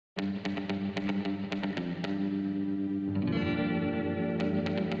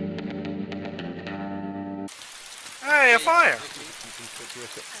Hey, a fire!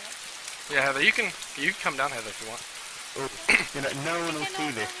 Yeah, Heather, you can come down, Heather, if you want. You know, no one will see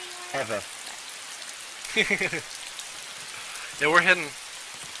this ever. Yeah, we're hidden.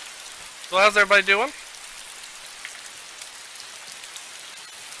 So how's everybody doing?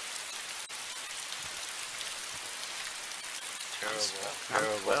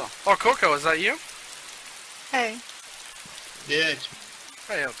 Terrible. Oh, Coco, is that you? Hey. Yeah, it's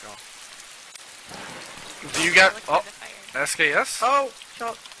Hey, how's it going? Do you got... Oh, SKS? Oh,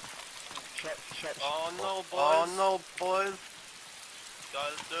 shot. Oh no, boys.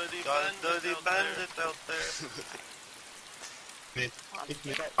 Got a dirty bandit out there.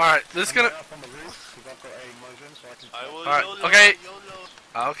 Alright, this is gonna... Alright, YOLO, okay.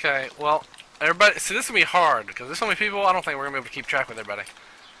 YOLO. Okay, well, everybody... See, this is gonna be hard, because there's so many people, I don't think we're gonna be able to keep track with everybody.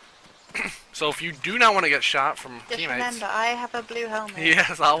 So if you do not want to get shot from Just teammates... remember, I have a blue helmet.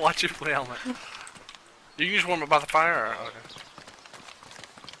 Yes, I'll watch you play helmet. You can just warm up by the fire, or... Okay.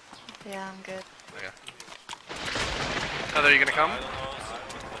 Yeah, I'm good. Okay. Heather, are you gonna come? I don't know,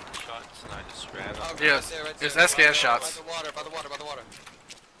 shots and I just ran up. Yes, right it's there. SKS shots. By the water. By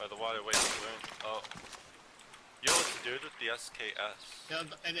the water, wait, oh. Yo, it's the dude with the SKS. yeah,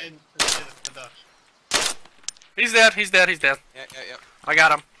 and the He's dead, he's dead. Yeah. I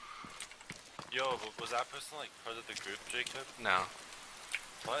got him. Yo, was that person like part of the group, Jacob? No.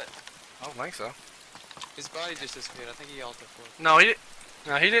 What? I don't think so. His body just disappeared. I think he altered for it. No,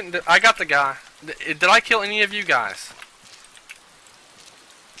 he didn't. I got the guy. Did I kill any of you guys?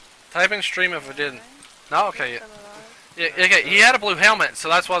 Type in stream if I didn't. No, okay. Yeah, okay. He had a blue helmet, so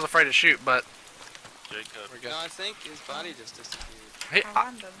that's why I was afraid to shoot. But Jacob. we're good. No, I think his body just disappeared. He, How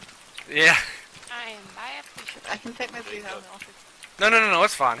random. yeah. I can take my blue helmet off. No.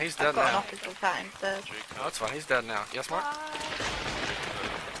 It's fine. He's dead I've got an now. officer cat instead. No, it's fine. He's dead now. Yes, Mark.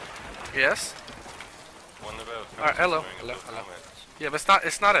 Yes. One of our Alright, hello. wearing a Hello. blue Hello. helmet. Yeah, but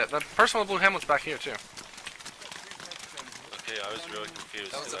it's not it. The person with the blue helmet's back here too. Okay, I was really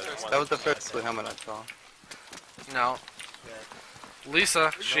confused. That was the I didn't first- want that was the to- first helmet I saw. No.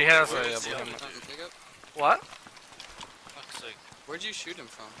 Lisa, she has a where's blue the helmet. other dude? Jacob, What? Fuck's sake. where'd you shoot him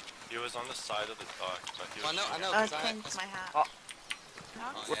from? He was on the side of the dock, but he Well, was I know. I 'cause changed my hat. Oh.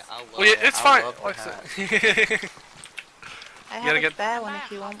 Oh, yeah, I love Well, yeah, that. it's I fine. love Like the I hat. said. I gotta have a get- spare one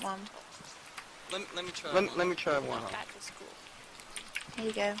if you want one. Let me try. Let me try one. Here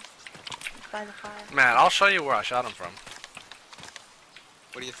you go. It's by the fire. Matt, I'll show you where I shot him from.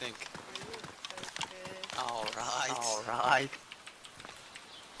 What do you think? Alright.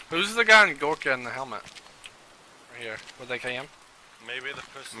 Who's the guy in Gorka in the helmet? Right here, with AKM. Maybe the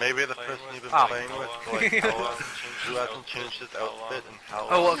person you've been Oh. playing with, like, how long, who hasn't changed his outfit and how long.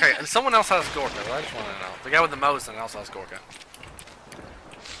 Oh, okay. And someone else has Gorka. I just want to know. The guy with the Mosin also has Gorka.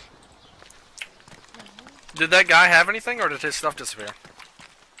 Did that guy have anything, or did his stuff disappear?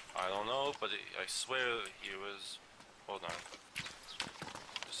 I don't know, but I swear he was... Hold on.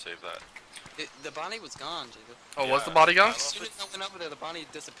 Just save that. The body was gone, Jacob. Oh, was Yeah, the body gone? I As don't soon as I went over there, the body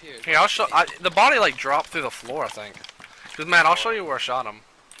disappeared. Here, I'll show. The body like dropped through the floor, I think. Cause Matt, I'll show you where I shot him.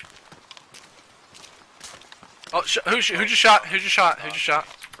 Oh, who'd you shot? Who'd you shot? I'm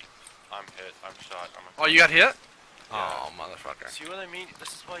hit. I'm shot. Oh, you got hit? Yeah. Oh, motherfucker. See what I mean? This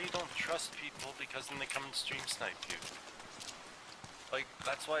is why you don't trust people, because then they come and stream snipe you. Like,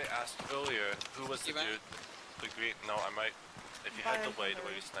 that's why I asked earlier, who was the You dude? The green... No, I might... If you had the way to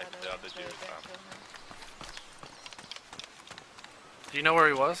where you sniped the other dude, Do you know where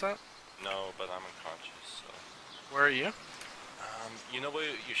he was at? No, but I'm unconscious, so... Where are you? You know where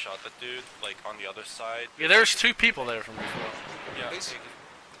you shot that dude? Like, on the other side? Yeah, there's two people there from before. Yeah, Please. okay.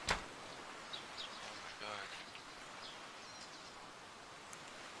 Oh my god.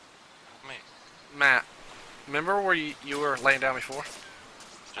 Help me. Matt, remember where you were laying down before?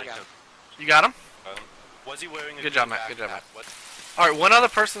 I got Jacob. You got him? Was he wearing a Good job, green Matt. Good job, backpack? Matt. What? All right, one other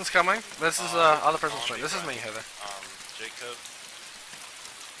person's coming. This is other person's coming. This is me, Heather. Jacob.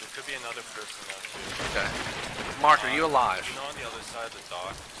 There could be another person there too. Okay. Mark, are you alive? You know, on the other side of the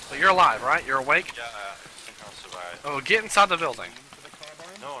dock. So you're alive, right? You're awake? Yeah, I somehow survived. Oh, get inside the building.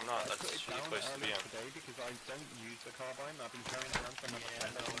 No, I'm not. That's a shitty place to be in.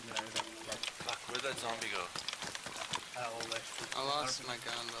 Fuck, where'd that zombie go? I lost my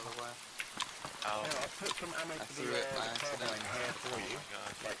gun, by the way. Ow. I threw it by accident. Oh my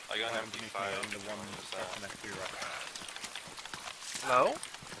god. I got an MP5. Hello?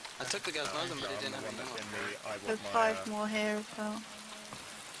 I took the guy's muzzle, but he didn't have any ammo. There's 5 more here as well.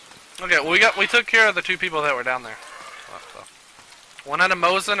 Okay, well, we took care of the two people that were down there. So. One had a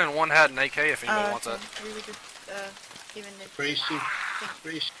Mosin and one had an AK if anybody wants it. We were just giving this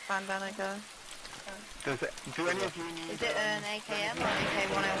Gracie. bandana guy. Do any of you need... Is it an AKM or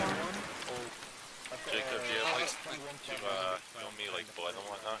AK-101? Jacob, do you have like to heal me like blood and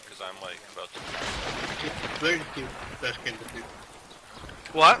whatnot? Because I'm like about to. Where did you first kill the people?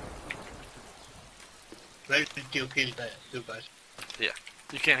 What? Where did you kill the two guys? Yeah.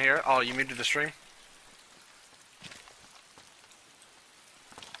 You can't hear it? Oh, you muted the stream?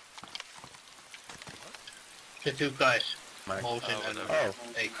 The two guys. Mike. Mosin and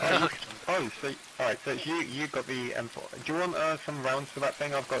Oh, so alright, so you got the M4. Do you want some rounds for that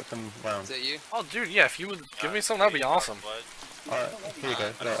thing? I've got some rounds. Is it you? Oh, dude, yeah, if you would give me some, that'd be awesome. Alright, here you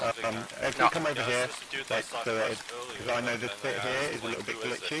go. So, if you come over here, like, because I know this bit here is a little bit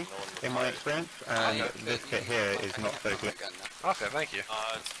glitchy in my experience, and this bit here is not so glitchy. Okay, thank you.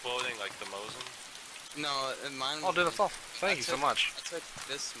 It's floating like the Mosin. No, mine. Oh, dude, that's all. Thank you so much. I took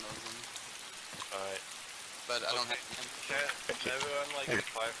this Mosin, Alright. but I don't have. Can everyone like 5%?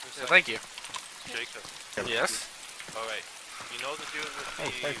 Yeah, thank you. Jacob. Yes? Alright. You know the dude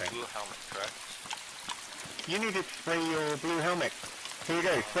with the blue helmet, correct? You need to spray your blue helmet. Here you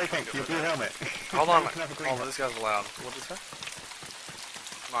go, spray paint your blue helmet. Hold on. You can have a green Oh, one. this guy's loud. What did you say?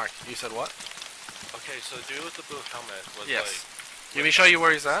 Mark, you said what? Okay, so the dude with the blue helmet was Yes. like... Let me show you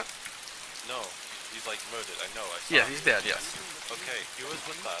where he's at. No, he's like murdered, I know, I saw Yeah, him. he's dead, yes. Okay, he was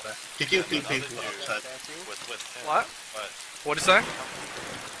with us. Did you and kill another people dude outside? was with him. What? But What'd you say?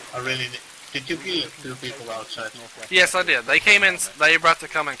 I really need... Did you kill two people outside? Yes, I did. They came in, they were about to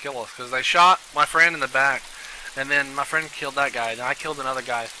come and kill us, because they shot my friend in the back, and then my friend killed that guy, and I killed another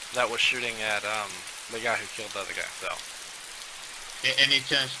guy that was shooting at, the guy who killed the other guy, so. Any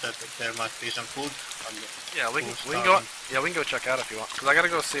chance that there might be some food? Yeah, we can go, yeah, we can go check out if you want, because I gotta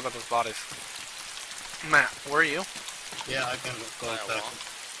go see about those bodies. Matt, where are you? Yeah, I can go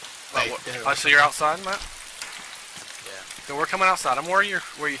outside. So you're outside, Matt? Yeah. So we're coming outside. I'm where you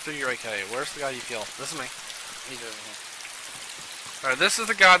threw your AK. Where's the guy you killed? This is me. He's over here. Alright, this is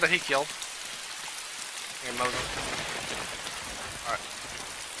the guy that he killed. Here, Moses. Alright.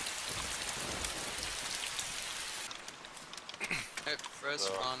 Hey, first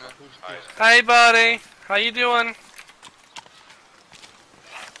spawner. Hey, buddy. How you doing?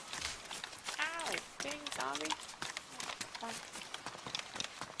 Ow! Dang zombie.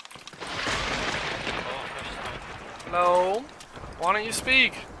 Hello? Why don't you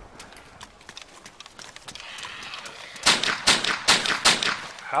speak?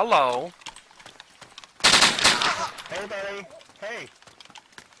 Hello? Hey, buddy. Hey.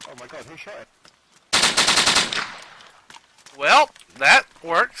 Oh my god, who shot it? Well, that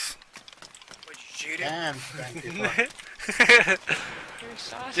works. Would you shoot him? Damn, thank you. You're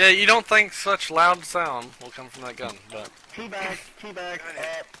shot. Yeah, you don't think such loud sound will come from that gun, but Teabag.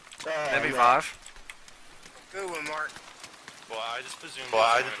 maybe 5. Good one, Mark. Well, I just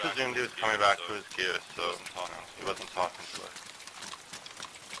presumed he was coming back to his gear, so he wasn't talking to us.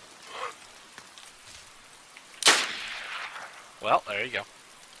 Well, there you go.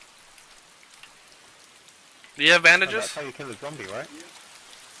 Do you have bandages? That's how you kill a zombie, right?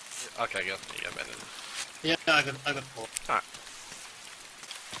 Okay, good. You got bandages. Yeah, I got 4.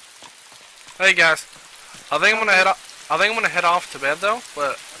 Hey guys, I think I'm gonna head off to bed though,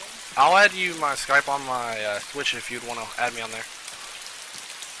 but I'll add you my Skype on my Twitch if you'd want to add me on there.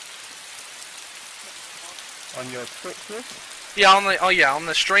 On your Twitch list? Yeah, on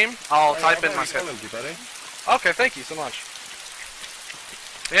the stream, I'll type in my Skype. followed you, buddy. Okay, thank you so much.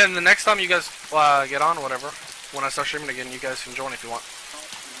 Yeah, and the next time you guys get on or whatever, when I start streaming again, you guys can join if you want.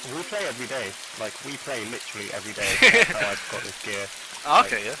 We play every day. Like, we play literally every day. That's how I've got this gear.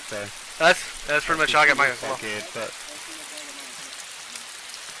 Okay, yeah. So, That's pretty much how I get mine as well. geared, but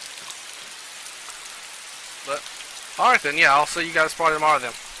But alright then, yeah, I'll see you guys probably tomorrow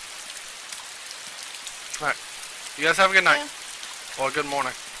then. Alright. You guys have a good night. Or good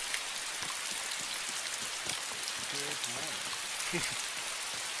morning.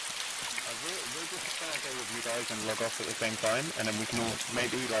 we're just gonna go with you guys and log off at the same time, and then we can all,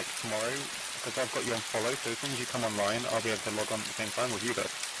 maybe like tomorrow, because I've got you on follow, so as soon as you come online, I'll be able to log on at the same time with you guys.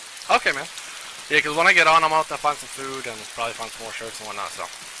 Okay, man. Yeah, because when I get on, I'm out to find some food and probably find some more shirts and whatnot, so.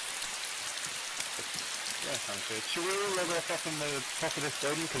 Yeah, sounds good. Should we all log off up in the top of this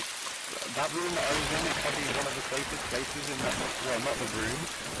building? Because that room that I was in is probably one of the safest places in that, well, not the room,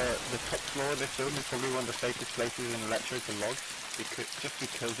 the top floor of this building is probably one of the safest places in Electro to log. Just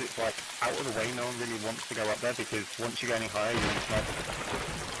because it's like out of the way, no one really wants to go up there because once you go any higher, you're in sniper.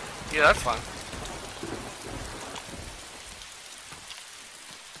 Yeah, that's fine.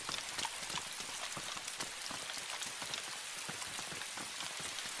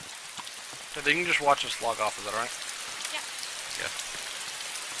 So you can just watch us log off, is that alright? Yeah. Yeah.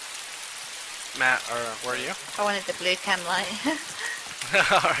 Matt, or where are you? I wanted the blue cam light.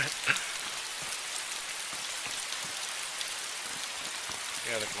 Alright.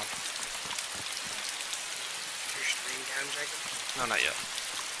 Yeah, come on. Your stream down, Jacob? No, not yet.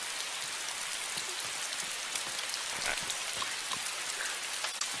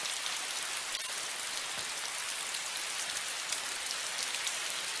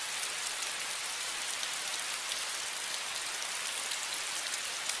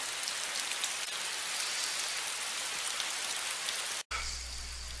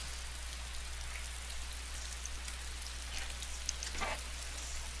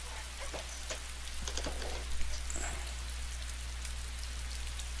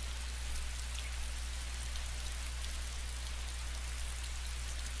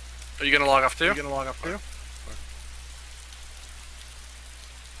 Are you gonna log off too?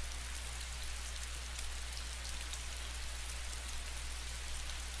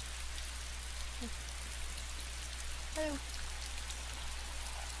 Oh.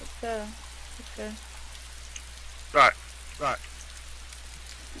 Let's go. Let's go. Right.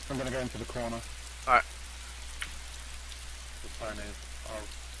 I'm gonna go into the corner. Alright. The plan is, I'll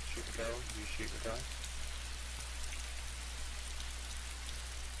shoot the girl, you shoot the guy.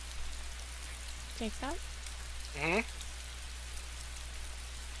 Jacob? Mm-hmm.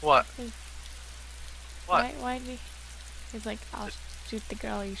 What? What? Why did he... He's like, I'll shoot the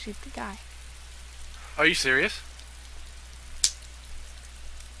girl, you shoot the guy. Are you serious?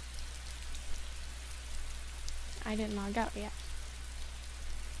 I didn't log out yet.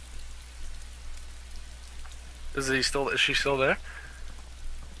 Is she still there?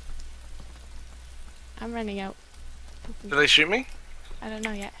 I'm running out. Did they shoot me? I don't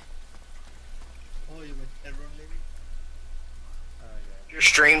know yet. Oh, you went everyone leaving? Your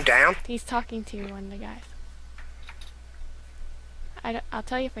stream down? He's talking to one of the guys. I'll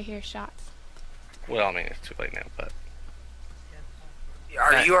tell you if I hear shots. Well, I mean, it's too late now, but...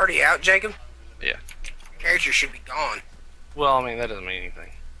 Are you already out, Jacob? Yeah. Character should be gone. Well, I mean, that doesn't mean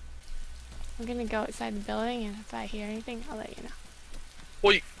anything. I'm gonna go outside the building, and if I hear anything, I'll let you know.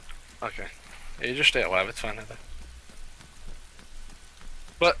 Well, okay. Yeah, you just stay alive, it's fine, Heather.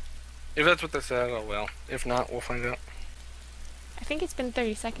 But, if that's what they said, oh well. If not, we'll find out. I think it's been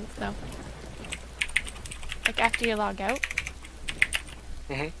 30 seconds, though. Like, after you log out.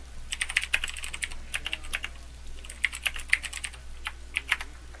 Mm-hmm.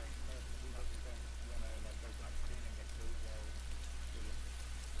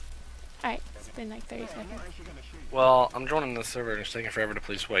 Alright, it's been like 30 seconds. Well, I'm joining the server and it's taking forever to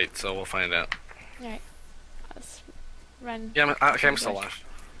please wait, so we'll find out. Alright. Let's run. Yeah, I'm still alive.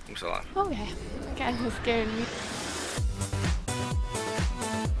 I'm still alive. Okay. Okay, I'm scared of me.